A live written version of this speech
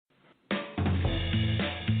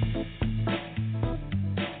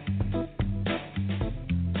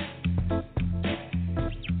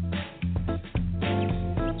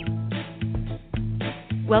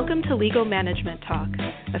Welcome to Legal Management Talk,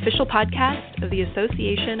 official podcast of the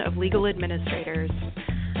Association of Legal Administrators.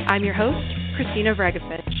 I'm your host, Christina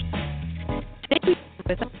Vragovich. Today we have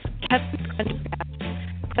with us Kevin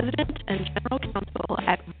Prendergast, President and General Counsel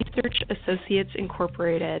at Research Associates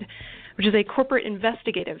Incorporated, which is a corporate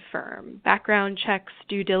investigative firm, background checks,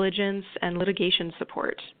 due diligence, and litigation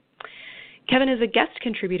support. Kevin is a guest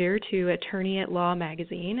contributor to Attorney at Law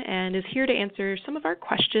magazine and is here to answer some of our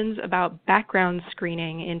questions about background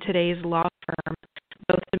screening in today's law firm,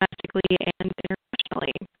 both domestically and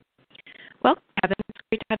internationally. Welcome, Kevin. It's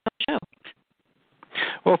great to have you on the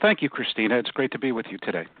show. Well, thank you, Christina. It's great to be with you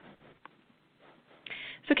today.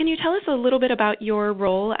 So can you tell us a little bit about your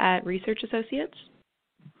role at Research Associates?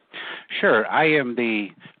 Sure. I am the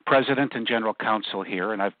president and general counsel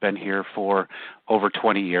here, and I've been here for over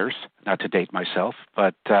 20 years, not to date myself,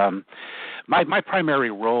 but my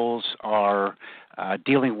primary roles are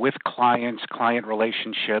dealing with clients, client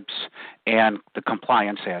relationships, and the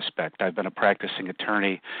compliance aspect. I've been a practicing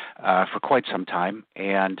attorney for quite some time,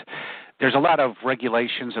 and there's a lot of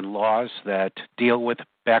regulations and laws that deal with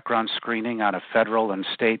background screening on a federal and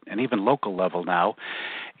state and even local level now.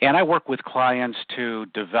 And I work with clients to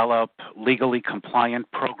develop legally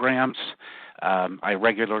compliant programs. I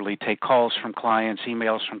regularly take calls from clients,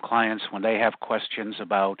 emails from clients when they have questions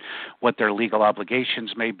about what their legal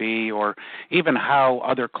obligations may be or even how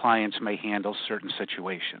other clients may handle certain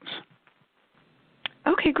situations.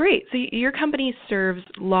 Okay, great. So your company serves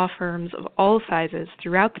law firms of all sizes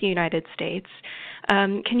throughout the United States.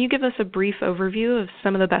 Can you give us a brief overview of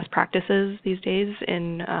some of the best practices these days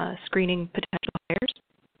in screening potential hires?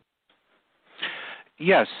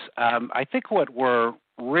 Yes. I think what we're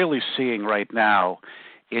really seeing right now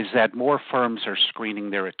is that more firms are screening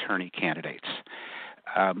their attorney candidates.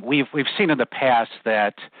 We've seen in the past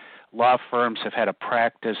that law firms have had a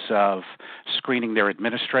practice of screening their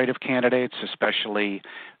administrative candidates, especially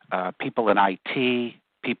people in IT,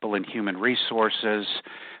 people in human resources,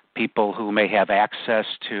 people who may have access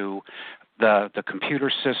to the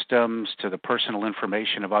computer systems, to the personal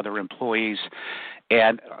information of other employees.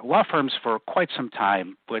 And law firms for quite some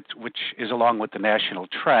time, which is along with the national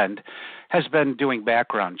trend, has been doing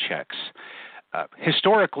background checks.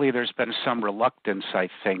 Historically, there's been some reluctance, I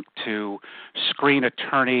think, to screen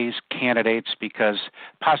attorneys, candidates, because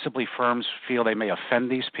possibly firms feel they may offend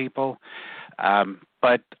these people,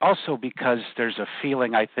 but also because there's a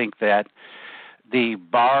feeling, I think, that the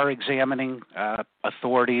bar examining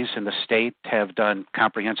authorities in the state have done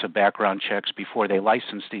comprehensive background checks before they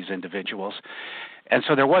license these individuals. And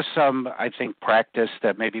so there was some, I think, practice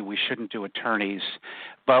that maybe we shouldn't do attorneys,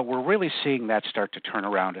 but we're really seeing that start to turn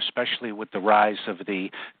around, especially with the rise of the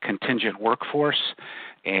contingent workforce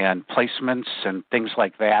and placements and things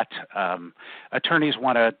like that. Attorneys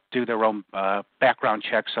want to do their own background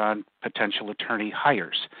checks on potential attorney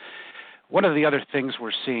hires. One of the other things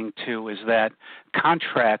we're seeing, too, is that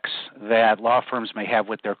contracts that law firms may have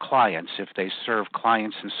with their clients, if they serve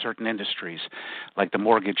clients in certain industries, like the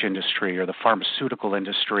mortgage industry or the pharmaceutical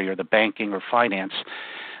industry or the banking or finance,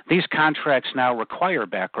 these contracts now require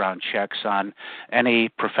background checks on any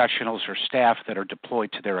professionals or staff that are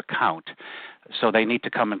deployed to their account. So they need to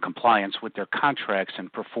come in compliance with their contracts and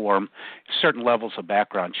perform certain levels of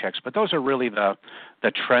background checks. But those are really the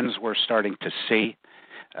trends we're starting to see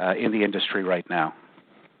in the industry right now.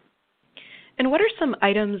 And what are some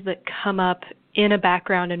items that come up in a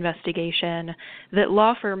background investigation that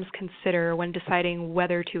law firms consider when deciding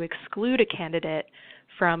whether to exclude a candidate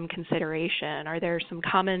from consideration? Are there some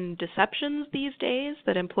common deceptions these days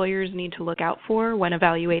that employers need to look out for when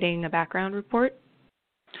evaluating a background report?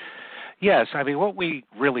 Yes, I mean, what we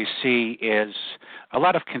really see is a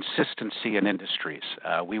lot of consistency in industries.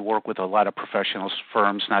 We work with a lot of professional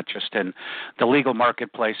firms, not just in the legal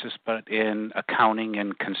marketplaces, but in accounting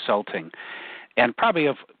and consulting. And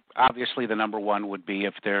obviously the number one would be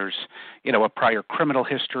if there's, a prior criminal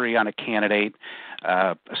history on a candidate,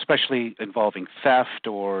 especially involving theft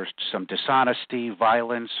or some dishonesty,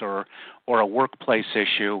 violence, or a workplace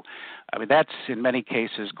issue. I mean, that's in many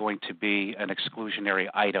cases going to be an exclusionary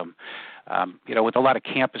item. With a lot of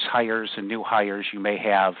campus hires and new hires, you may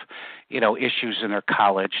have, issues in their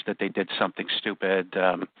college that they did something stupid,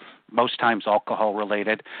 most times alcohol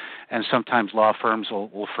related, and sometimes law firms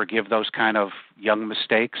will forgive those kind of young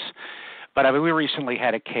mistakes. But I mean, we recently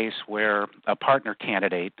had a case where a partner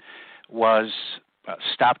candidate was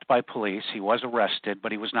stopped by police. He was arrested,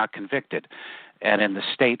 but he was not convicted. And in the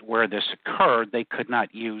state where this occurred, they could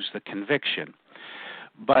not use the conviction.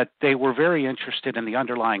 but they were very interested in the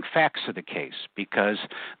underlying facts of the case because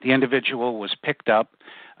the individual was picked up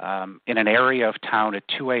in an area of town at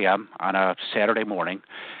 2 a.m. on a Saturday morning,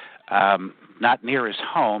 not near his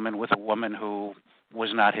home and with a woman who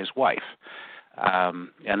was not his wife.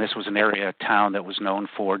 And this was an area of town that was known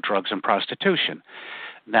for drugs and prostitution.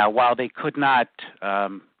 Now, while they could not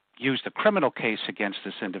use the criminal case against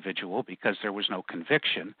this individual because there was no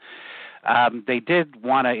conviction, they did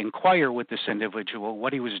want to inquire with this individual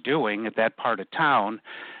what he was doing at that part of town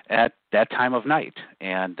at that time of night.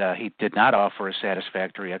 And he did not offer a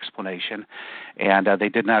satisfactory explanation, and they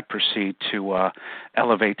did not proceed to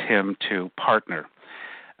elevate him to partner.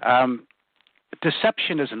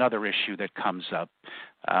 Deception is another issue that comes up.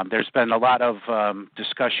 There's been a lot of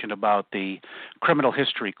discussion about the criminal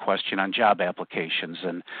history question on job applications,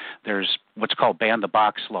 and there's what's called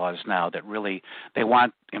ban-the-box laws now that really they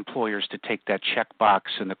want employers to take that checkbox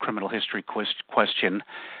in the criminal history question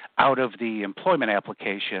out of the employment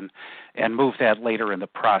application and move that later in the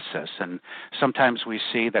process. And sometimes we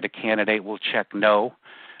see that a candidate will check no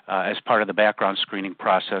as part of the background screening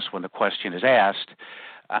process when the question is asked,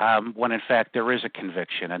 when in fact there is a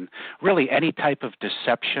conviction. And really any type of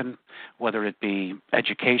deception, whether it be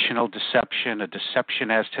educational deception, a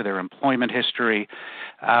deception as to their employment history,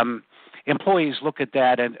 employees look at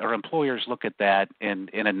that or employers look at that in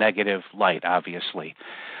a negative light, obviously.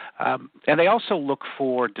 And they also look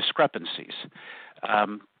for discrepancies.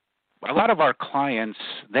 A lot of our clients,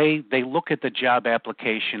 they look at the job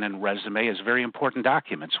application and resume as very important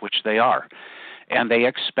documents, which they are. And they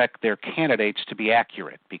expect their candidates to be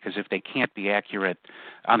accurate, because if they can't be accurate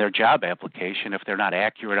on their job application, if they're not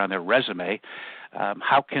accurate on their resume,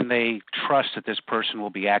 how can they trust that this person will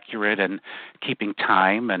be accurate and keeping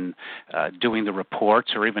time and doing the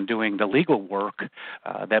reports or even doing the legal work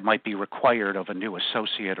that might be required of a new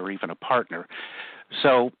associate or even a partner?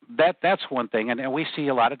 So that's one thing, and we see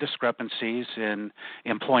a lot of discrepancies in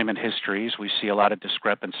employment histories. We see a lot of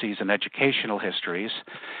discrepancies in educational histories.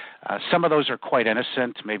 Some of those are quite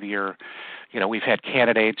innocent. Maybe we've had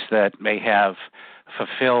candidates that may have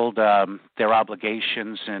fulfilled their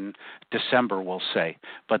obligations in December, we'll say,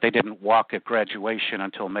 but they didn't walk at graduation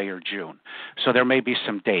until May or June. So there may be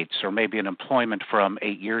some dates, or maybe an employment from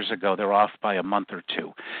 8 years ago, they're off by a month or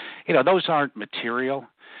two. Those aren't material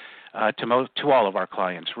to all of our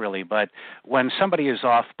clients, really. But when somebody is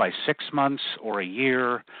off by 6 months or a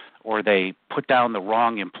year, or they put down the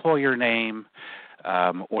wrong employer name,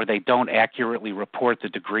 or they don't accurately report the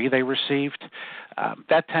degree they received,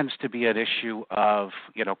 that tends to be an issue of,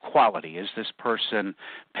 quality. Is this person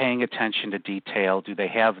paying attention to detail? Do they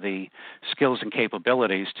have the skills and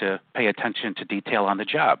capabilities to pay attention to detail on the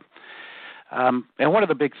job? And one of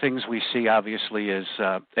the big things we see, obviously, is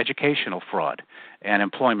educational fraud and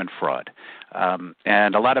employment fraud.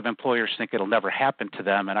 And a lot of employers think it'll never happen to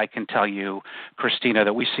them, and I can tell you, Christina,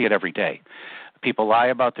 that we see it every day. People lie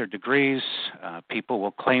about their degrees. People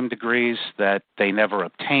will claim degrees that they never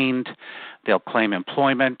obtained. They'll claim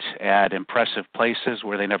employment at impressive places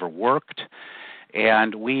where they never worked.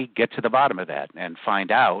 And we get to the bottom of that and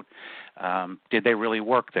find out, did they really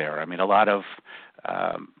work there? I mean, a lot of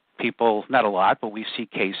people, not a lot, but we see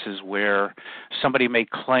cases where somebody may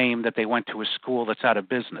claim that they went to a school that's out of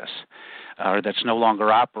business or that's no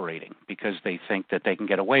longer operating because they think that they can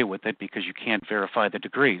get away with it because you can't verify the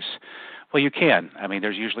degrees. Well, you can. I mean,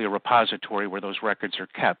 there's usually a repository where those records are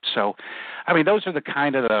kept. So, I mean, those are the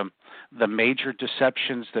kind of the major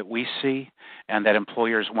deceptions that we see and that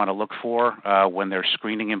employers want to look for when they're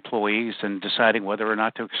screening employees and deciding whether or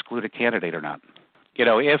not to exclude a candidate or not.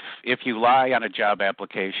 If you lie on a job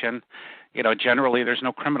application, generally there's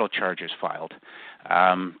no criminal charges filed.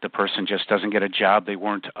 The person just doesn't get a job they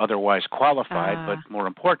weren't otherwise qualified, but more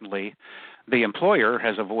importantly, the employer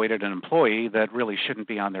has avoided an employee that really shouldn't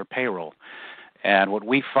be on their payroll. And what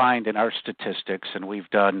we find in our statistics, and we've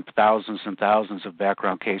done thousands and thousands of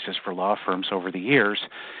background cases for law firms over the years,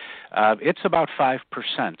 it's about 5%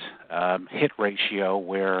 hit ratio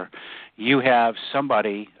where you have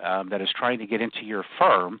somebody that is trying to get into your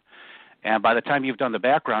firm, and by the time you've done the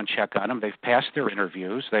background check on them, they've passed their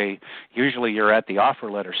interviews. Usually you're at the offer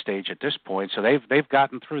letter stage at this point, so they've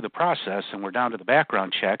gotten through the process, and we're down to the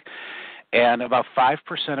background check. And about 5%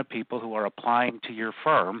 of people who are applying to your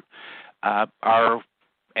firm are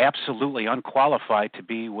absolutely unqualified to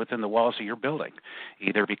be within the walls of your building,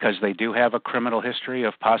 either because they do have a criminal history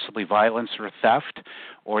of possibly violence or theft,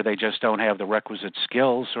 or they just don't have the requisite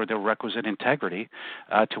skills or the requisite integrity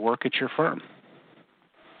to work at your firm.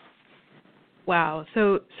 Wow.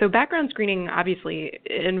 So background screening obviously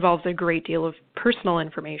involves a great deal of personal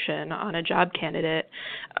information on a job candidate.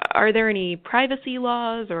 Are there any privacy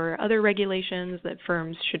laws or other regulations that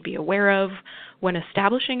firms should be aware of when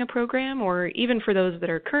establishing a program, or even for those that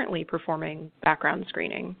are currently performing background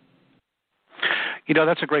screening?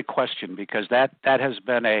 That's a great question, because that has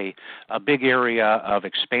been a big area of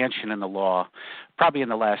expansion in the law probably in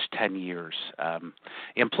the last 10 years.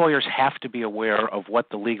 Employers have to be aware of what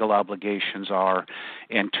the legal obligations are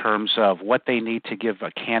in terms of what they need to give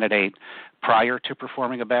a candidate prior to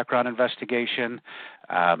performing a background investigation.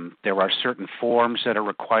 There are certain forms that are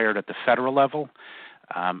required at the federal level,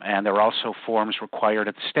 and there are also forms required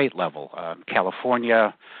at the state level.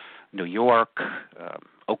 California, New York,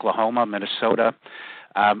 Oklahoma, Minnesota,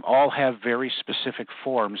 all have very specific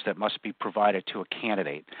forms that must be provided to a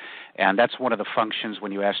candidate. And that's one of the functions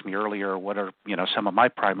when you asked me earlier, what are, some of my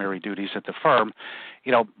primary duties at the firm.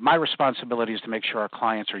 My responsibility is to make sure our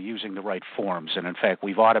clients are using the right forms. And in fact,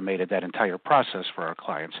 we've automated that entire process for our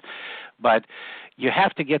clients. But you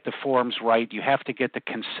have to get the forms right. You have to get the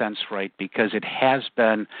consents right, because it has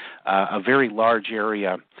been a very large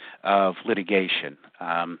area of litigation.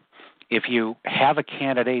 If you have a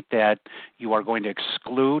candidate that you are going to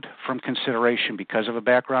exclude from consideration because of a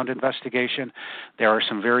background investigation, there are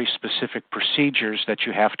some very specific procedures that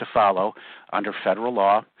you have to follow under federal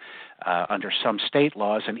law, under some state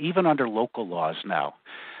laws, and even under local laws now.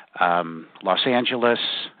 Los Angeles,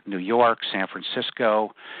 New York, San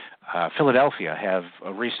Francisco, Philadelphia have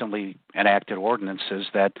recently enacted ordinances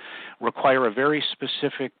that require a very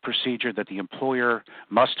specific procedure that the employer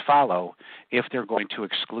must follow if they're going to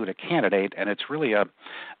exclude a candidate, and it's really an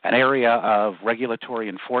area of regulatory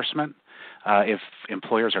enforcement if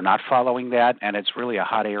employers are not following that, and it's really a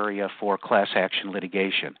hot area for class action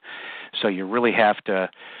litigation. So you really have to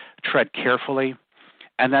tread carefully.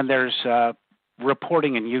 And then there's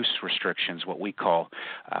reporting and use restrictions, what we call.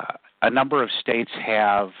 A number of states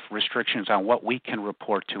have restrictions on what we can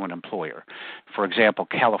report to an employer. For example,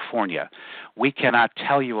 California, we cannot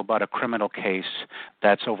tell you about a criminal case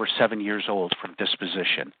that's over 7 years old from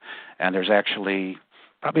disposition. And there's actually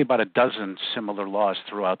probably about a dozen similar laws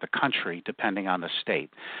throughout the country, depending on the state.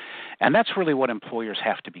 And that's really what employers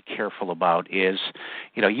have to be careful about is,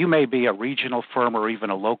 you may be a regional firm or even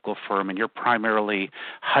a local firm, and you're primarily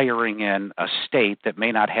hiring in a state that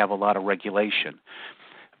may not have a lot of regulation.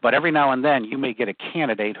 But every now and then you may get a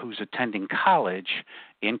candidate who's attending college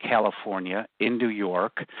in California, in New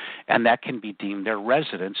York, and that can be deemed their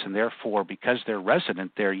residence. And therefore, because they're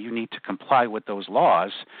resident there, you need to comply with those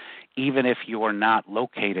laws, even if you are not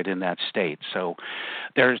located in that state. So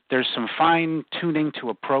there's some fine-tuning to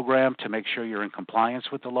a program to make sure you're in compliance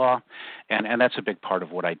with the law, and that's a big part of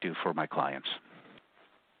what I do for my clients.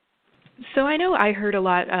 So I know I heard a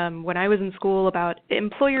lot when I was in school about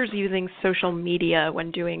employers using social media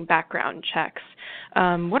when doing background checks.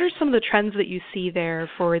 What are some of the trends that you see there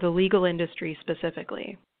for the legal industry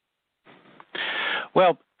specifically?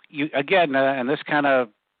 Well, and this kind of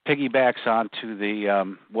piggybacks onto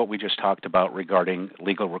the what we just talked about regarding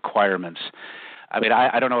legal requirements. I mean,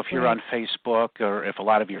 I don't know if you're on Facebook or if a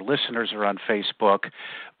lot of your listeners are on Facebook,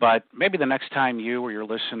 but maybe the next time you or your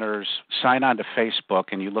listeners sign on to Facebook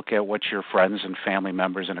and you look at what your friends and family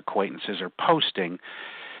members and acquaintances are posting,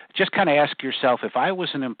 just kind of ask yourself, if I was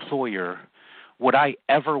an employer, would I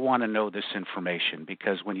ever want to know this information?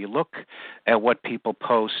 Because when you look at what people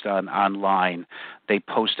post online, they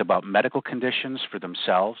post about medical conditions for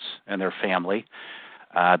themselves and their family.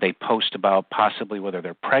 They post about possibly whether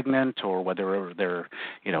they're pregnant or whether they're,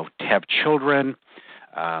 have children.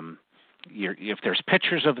 If there's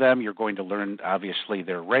pictures of them, you're going to learn, obviously,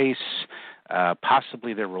 their race,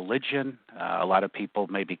 possibly their religion. A lot of people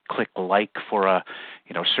maybe click like for a,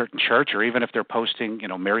 certain church, or even if they're posting,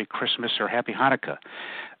 Merry Christmas or Happy Hanukkah.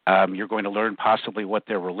 You're going to learn possibly what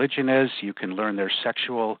their religion is. You can learn their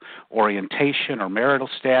sexual orientation or marital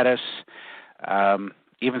status.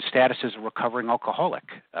 Even status as a recovering alcoholic.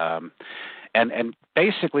 And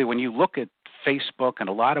basically, when you look at Facebook and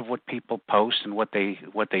a lot of what people post and what they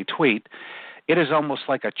tweet, it is almost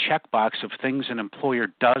like a checkbox of things an employer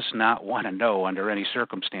does not want to know under any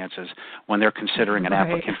circumstances when they're considering an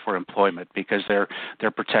applicant for employment, because they're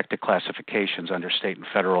protected classifications under state and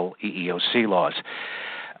federal EEOC laws.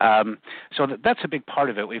 So that's a big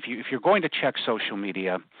part of it. If you're going to check social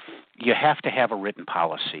media, you have to have a written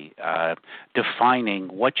policy defining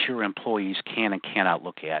what your employees can and cannot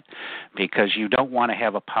look at, because you don't want to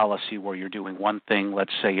have a policy where you're doing one thing,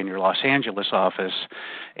 let's say in your Los Angeles office,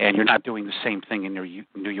 and you're not doing the same thing in your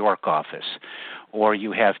New York office. Or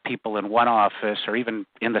you have people in one office or even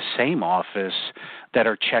in the same office that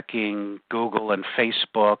are checking Google and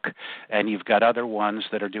Facebook, and you've got other ones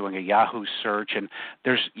that are doing a Yahoo search. And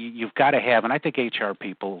you've got to have, and I think HR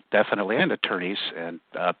people definitely, and attorneys and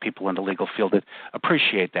people in the legal field that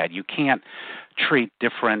appreciate that. You can't treat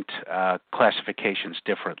different classifications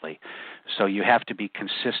differently. So you have to be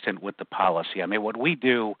consistent with the policy. I mean, what we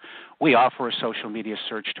do, we offer a social media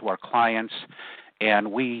search to our clients,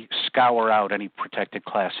 and we scour out any protected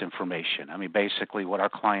class information. I mean, basically what our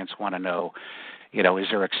clients want to know, is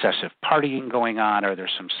there excessive partying going on? Are there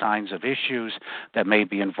some signs of issues that may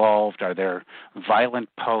be involved? Are there violent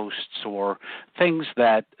posts or things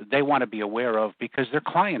that they want to be aware of because their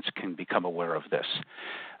clients can become aware of this?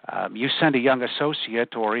 You send a young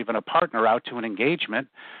associate or even a partner out to an engagement,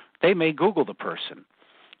 they may Google the person.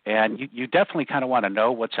 And you definitely kind of want to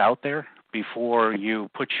know what's out there before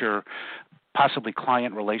you put your possibly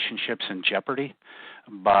client relationships in jeopardy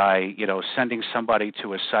by, sending somebody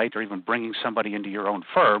to a site or even bringing somebody into your own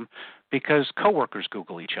firm, because coworkers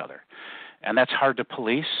Google each other. And that's hard to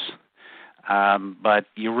police, but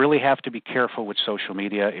you really have to be careful with social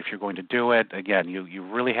media if you're going to do it. Again, you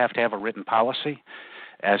really have to have a written policy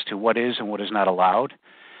as to what is and what is not allowed.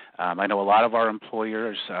 I know a lot of our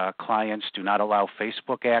employers, clients do not allow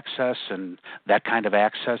Facebook access and that kind of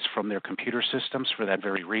access from their computer systems for that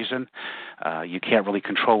very reason. You can't really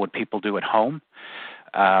control what people do at home.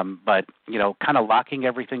 But, kind of locking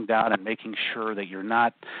everything down and making sure that you're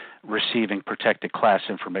not receiving protected class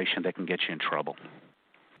information that can get you in trouble.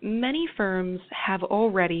 Many firms have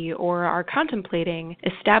already or are contemplating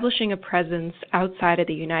establishing a presence outside of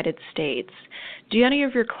the United States. Do any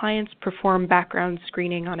of your clients perform background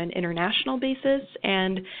screening on an international basis?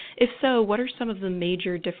 And if so, what are some of the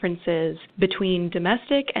major differences between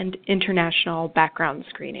domestic and international background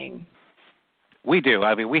screening? We do.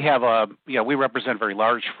 I mean, we have we represent very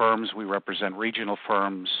large firms. We represent regional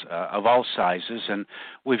firms of all sizes, and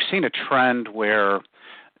we've seen a trend where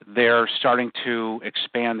they're starting to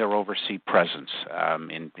expand their overseas presence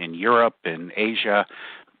in Europe, in Asia,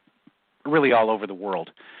 really all over the world.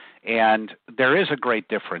 And there is a great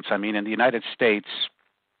difference. I mean, in the United States,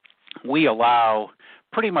 we allow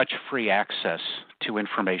pretty much free access to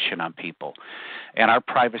information on people. And our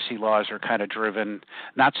privacy laws are kind of driven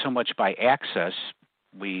not so much by access.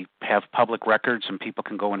 We have public records, and people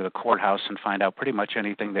can go into the courthouse and find out pretty much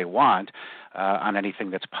anything they want on anything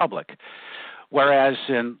that's public. Whereas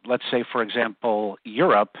in, let's say, for example,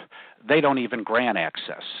 Europe, they don't even grant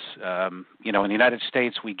access. In the United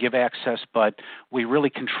States, we give access, but we really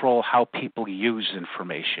control how people use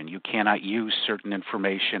information. You cannot use certain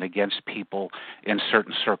information against people in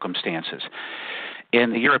certain circumstances.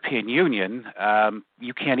 In the European Union,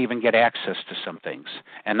 you can't even get access to some things,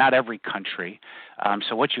 and not every country.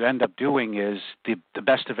 So what you end up doing is the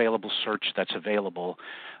best available search that's available,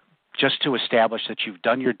 just to establish that you've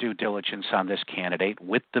done your due diligence on this candidate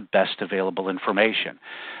with the best available information.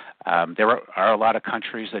 There are a lot of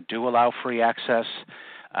countries that do allow free access.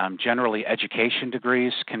 Generally, education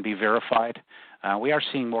degrees can be verified. We are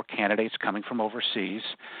seeing more candidates coming from overseas,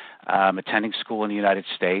 attending school in the United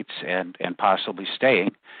States and possibly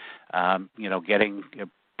staying, getting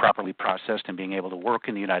properly processed and being able to work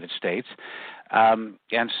in the United States.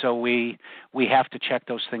 And so we have to check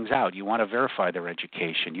those things out. You want to verify their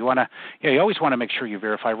education. You always want to make sure you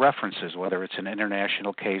verify references, whether it's an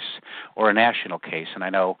international case or a national case. And I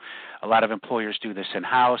know a lot of employers do this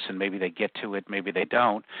in-house, and maybe they get to it, maybe they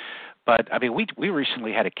don't. But, I mean, we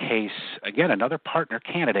recently had a case, again, another partner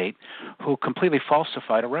candidate who completely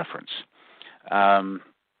falsified a reference.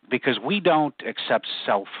 Because we don't accept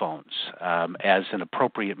cell phones as an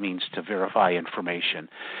appropriate means to verify information.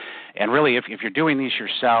 And really, if you're doing these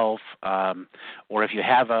yourself, or if you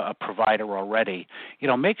have a provider already,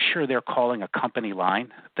 make sure they're calling a company line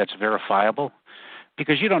that's verifiable,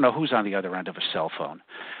 because you don't know who's on the other end of a cell phone.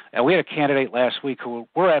 And we had a candidate last week who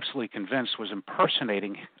we're absolutely convinced was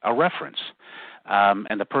impersonating a reference.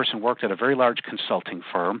 And the person worked at a very large consulting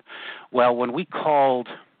firm. Well, when we called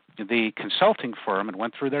the consulting firm and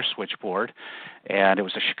went through their switchboard, and it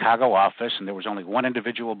was a Chicago office, and there was only one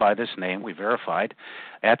individual by this name, we verified,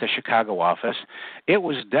 at the Chicago office. It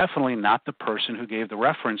was definitely not the person who gave the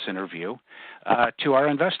reference interview to our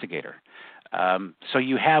investigator. So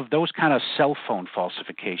you have those kind of cell phone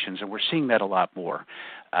falsifications, and we're seeing that a lot more.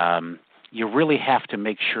 you really have to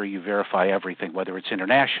make sure you verify everything, whether it's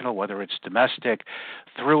international, whether it's domestic,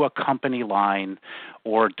 through a company line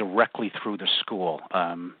or directly through the school.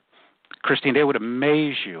 Christine, it would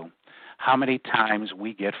amaze you how many times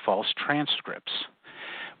we get false transcripts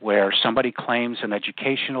where somebody claims an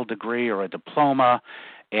educational degree or a diploma,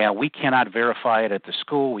 and we cannot verify it at the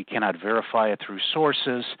school, we cannot verify it through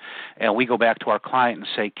sources, and we go back to our client and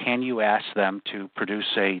say, can you ask them to produce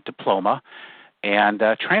a diploma and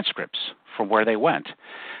transcripts from where they went?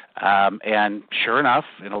 And sure enough,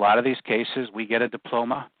 in a lot of these cases, we get a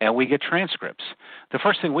diploma and we get transcripts. The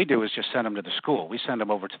first thing we do is just send them to the school. We send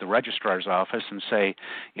them over to the registrar's office and say,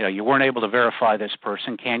 you weren't able to verify this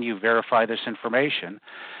person. Can you verify this information?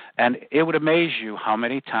 And it would amaze you how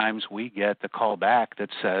many times we get the call back that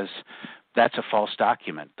says, that's a false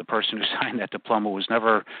document. The person who signed that diploma was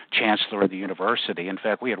never chancellor of the university. In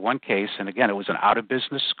fact, we had one case, and again, it was an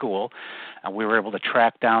out-of-business school, and we were able to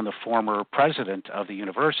track down the former president of the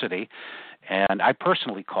university, and I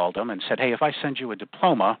personally called him and said, hey, if I send you a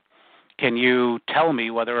diploma, can you tell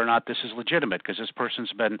me whether or not this is legitimate? Because this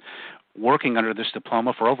person's been working under this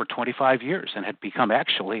diploma for over 25 years and had become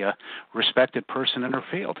actually a respected person in her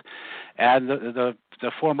field. And the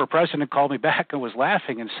former president called me back and was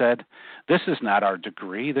laughing and said, this is not our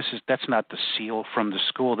degree. That's not the seal from the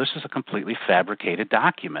school. This is a completely fabricated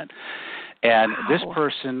document. And Wow. This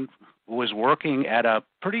person was working at a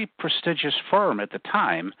pretty prestigious firm at the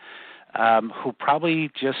time, who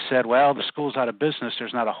probably just said, well, the school's out of business.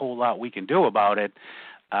 There's not a whole lot we can do about it.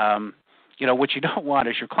 What you don't want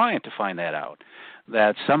is your client to find that out,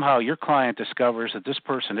 that somehow your client discovers that this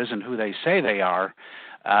person isn't who they say they are,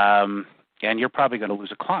 and you're probably going to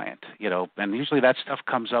lose a client, and usually that stuff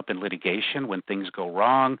comes up in litigation when things go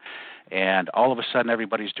wrong, and all of a sudden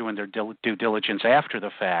everybody's doing their due diligence after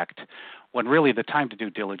the fact, when really the time to do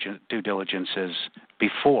due diligence is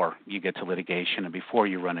before you get to litigation and before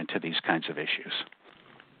you run into these kinds of issues.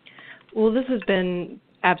 Well, this has been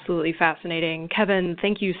absolutely fascinating. Kevin,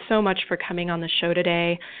 thank you so much for coming on the show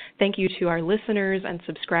today. Thank you to our listeners and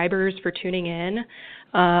subscribers for tuning in.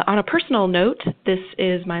 On a personal note, this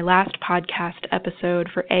is my last podcast episode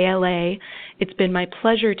for ALA. It's been my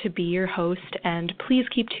pleasure to be your host, and please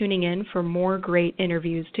keep tuning in for more great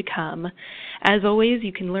interviews to come. As always,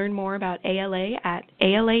 you can learn more about ALA at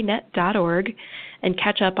alanet.org and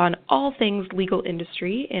catch up on all things legal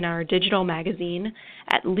industry in our digital magazine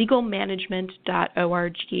at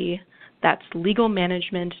legalmanagement.org. That's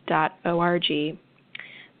legalmanagement.org.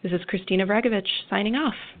 This is Christina Vregovich signing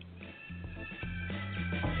off.